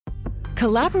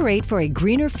Collaborate for a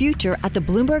greener future at the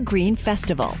Bloomberg Green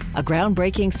Festival, a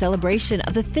groundbreaking celebration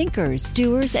of the thinkers,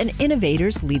 doers, and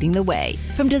innovators leading the way.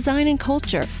 From design and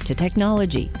culture to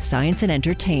technology, science, and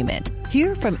entertainment.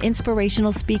 Hear from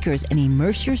inspirational speakers and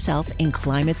immerse yourself in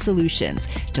climate solutions.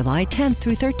 July 10th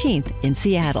through 13th in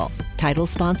Seattle. Title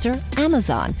sponsor,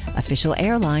 Amazon. Official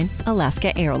airline,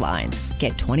 Alaska Airlines.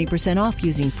 Get 20% off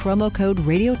using promo code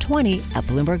Radio20 at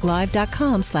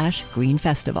BloombergLive.com/Green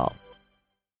Festival.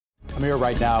 I'm here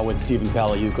right now with Stephen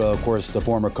Pagliuca, of course, the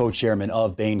former co-chairman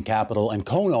of Bain Capital and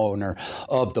co-owner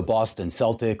of the Boston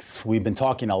Celtics. We've been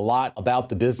talking a lot about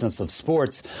the business of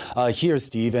sports here,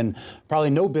 Steve, and probably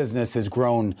no business has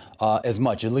grown as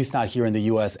much, at least not here in the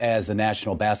U.S., as the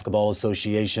National Basketball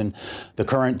Association. The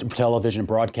current television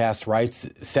broadcast rights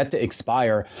set to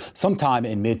expire sometime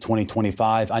in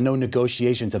mid-2025. I know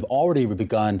negotiations have already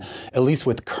begun, at least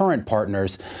with current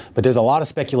partners, but there's a lot of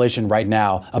speculation right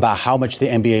now about how much the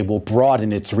NBA will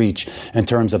broaden its reach in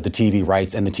terms of the TV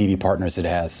rights and the TV partners it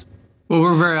has. Well,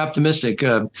 we're very optimistic.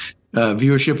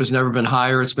 Viewership has never been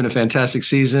higher. It's been a fantastic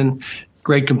season,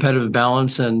 great competitive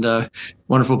balance, and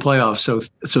wonderful playoffs. So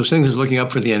things are looking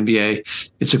up for the NBA.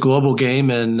 It's a global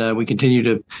game, and we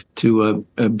continue to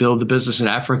build the business in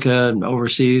Africa and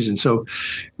overseas. And so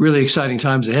really exciting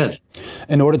times ahead.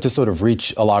 In order to sort of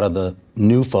reach a lot of the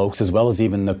new folks, as well as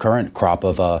even the current crop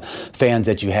of fans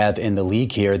that you have in the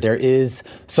league here, there is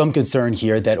some concern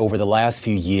here that over the last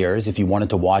few years, if you wanted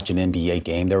to watch an NBA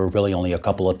game, there were really only a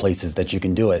couple of places that you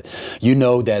can do it. You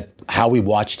know that how we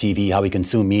watch TV, how we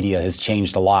consume media has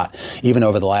changed a lot, even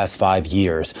over the last 5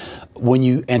 years. When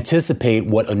you anticipate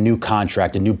what a new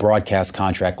contract, a new broadcast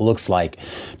contract looks like,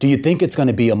 do you think it's going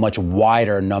to be a much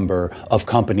wider number of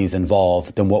companies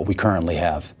involved than what we currently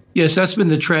have? Yes, that's been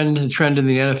the trend in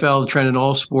the NFL, the trend in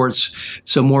all sports,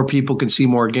 so more people can see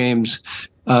more games.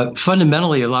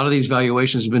 Fundamentally, a lot of these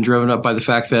valuations have been driven up by the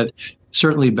fact that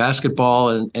certainly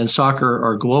basketball and soccer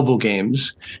are global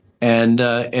games. And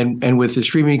with the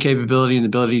streaming capability and the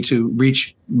ability to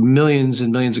reach millions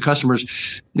and millions of customers,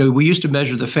 we used to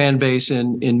measure the fan base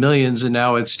in millions, and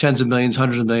now it's tens of millions,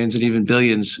 hundreds of millions, and even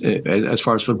billions as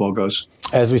far as football goes.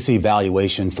 As we see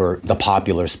valuations for the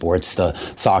popular sports, the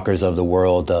soccers of the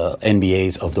world, the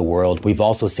NBAs of the world, we've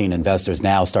also seen investors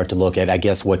now start to look at, I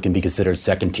guess, what can be considered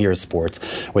second-tier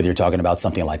sports, whether you're talking about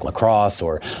something like lacrosse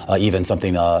or even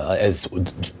something as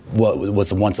what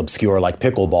was once obscure like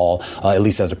pickleball, at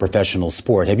least as a professional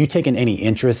sport. Have you taken any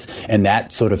interest in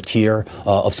that sort of tier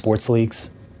of sports leagues?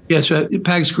 Yes,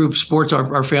 Pags Group Sports,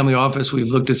 our family office, we've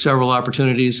looked at several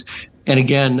opportunities. And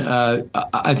again,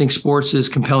 I think sports is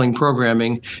compelling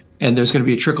programming, and there's going to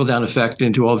be a trickle-down effect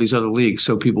into all these other leagues.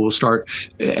 So people will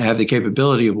have the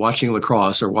capability of watching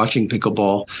lacrosse or watching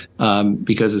pickleball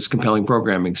because it's compelling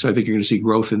programming. So I think you're going to see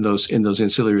growth in those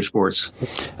ancillary sports.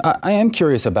 I am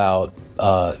curious about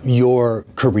your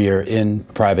career in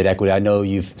private equity. I know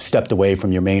you've stepped away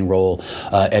from your main role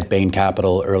at Bain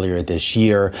Capital earlier this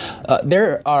year.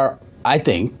 There are, I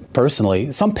think,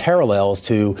 personally, some parallels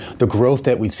to the growth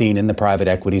that we've seen in the private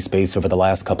equity space over the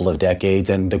last couple of decades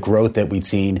and the growth that we've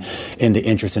seen in the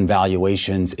interest and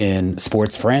valuations in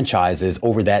sports franchises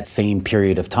over that same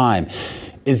period of time.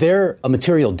 Is there a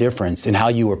material difference in how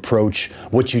you approach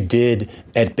what you did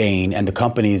at Bain and the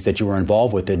companies that you were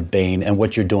involved with at Bain and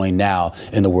what you're doing now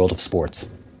in the world of sports?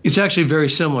 It's actually very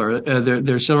similar.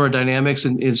 There's similar dynamics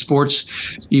in sports.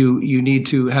 You need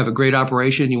to have a great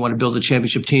operation. You want to build a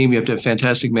championship team. You have to have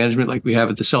fantastic management like we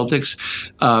have at the Celtics.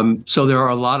 So there are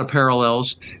a lot of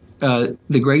parallels. The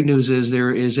great news is there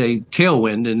is a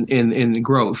tailwind in the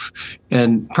growth.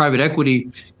 And private equity,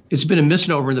 it's been a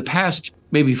misnomer in the past.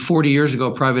 Maybe 40 years ago,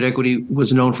 private equity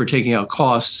was known for taking out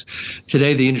costs.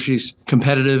 Today, the industry is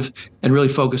competitive and really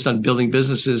focused on building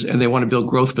businesses, and they want to build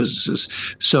growth businesses.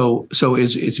 So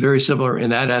it's very similar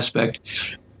in that aspect.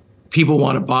 People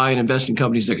want to buy and invest in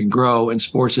companies that can grow, and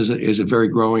sports is a very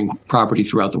growing property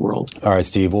throughout the world. All right,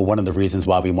 Steve. Well, one of the reasons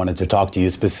why we wanted to talk to you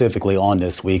specifically on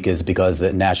this week is because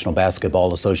the National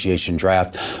Basketball Association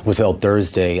draft was held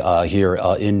Thursday here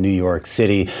in New York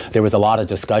City. There was a lot of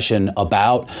discussion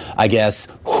about, I guess,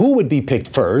 who would be picked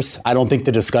first. I don't think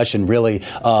the discussion really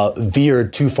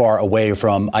veered too far away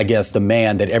from, I guess, the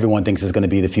man that everyone thinks is going to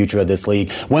be the future of this league.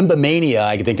 Wembanyama,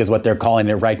 I think, is what they're calling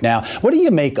it right now. What do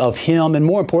you make of him? And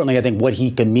more importantly, I think what he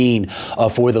can mean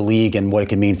for the league and what it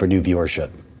can mean for new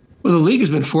viewership. Well, the league has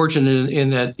been fortunate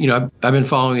in that, I've been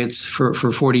following it for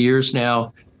 40 years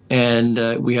now. And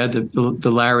we had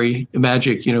the Larry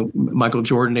Magic, Michael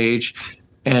Jordan age.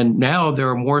 And now there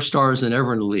are more stars than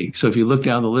ever in the league. So if you look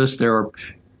down the list, there are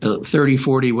 30,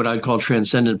 40, what I'd call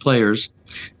transcendent players.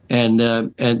 And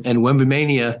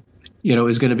Wembanyama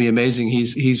is going to be amazing.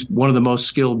 He's one of the most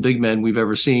skilled big men we've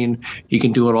ever seen. He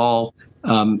can do it all.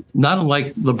 Not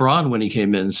unlike LeBron when he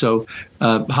came in. So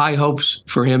high hopes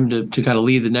for him to kind of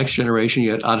lead the next generation.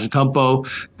 You got Antetokounmpo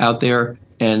out there,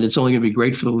 and it's only going to be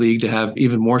great for the league to have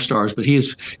even more stars. But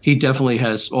he definitely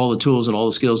has all the tools and all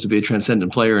the skills to be a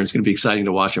transcendent player, and it's going to be exciting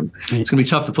to watch him. It's going to be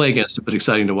tough to play against him, but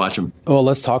exciting to watch him. Well,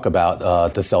 let's talk about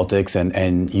the Celtics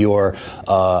and your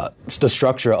the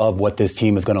structure of what this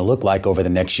team is going to look like over the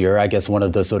next year. I guess one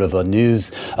of the sort of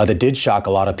news that did shock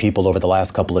a lot of people over the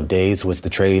last couple of days was the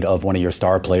trade of one of your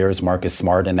star players, Marcus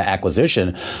Smart, and the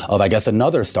acquisition of, I guess,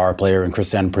 another star player in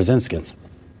Kristaps Porzingis.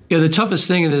 Yeah, the toughest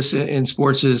thing in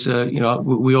sports is,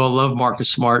 we all love Marcus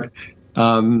Smart,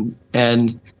 but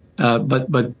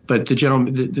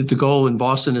the goal in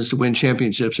Boston is to win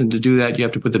championships, and to do that, you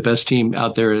have to put the best team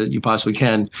out there that you possibly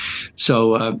can.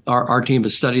 So our team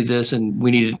has studied this, and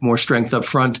we needed more strength up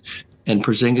front. And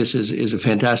Porzingis is a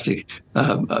fantastic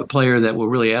player that will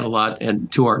really add a lot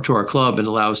and to our club and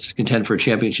allow us to contend for a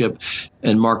championship.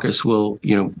 And Marcus will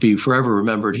be forever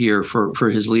remembered here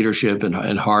for his leadership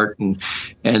and heart, and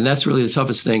that's really the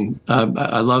toughest thing.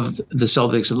 I love the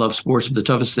Celtics and love sports, but the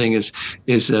toughest thing is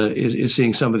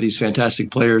seeing some of these fantastic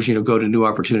players go to new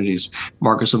opportunities.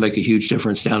 Marcus will make a huge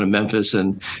difference down in Memphis,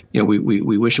 and we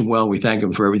wish him well. We thank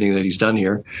him for everything that he's done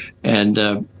here, and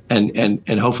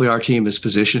hopefully our team is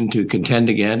positioned to contend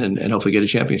again and hopefully get a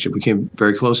championship. We came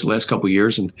very close the last couple of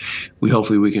years, and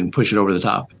hopefully we can push it over the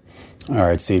top. All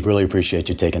right, Steve, really appreciate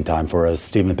you taking time for us.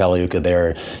 Stephen Pagliuca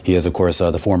there. He is, of course,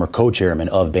 the former co-chairman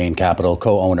of Bain Capital,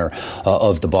 co-owner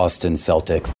of the Boston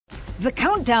Celtics. The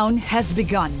countdown has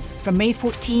begun. From May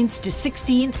 14th to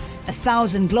 16th,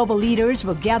 1,000 global leaders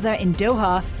will gather in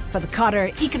Doha for the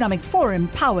Qatar Economic Forum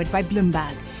powered by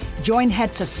Bloomberg. Join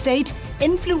heads of state,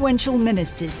 influential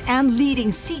ministers, and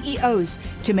leading CEOs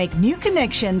to make new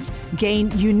connections, gain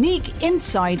unique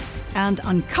insights, and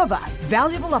uncover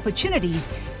valuable opportunities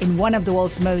in one of the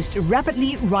world's most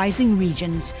rapidly rising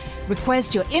regions.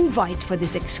 Request your invite for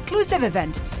this exclusive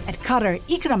event at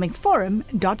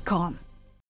QatarEconomicForum.com.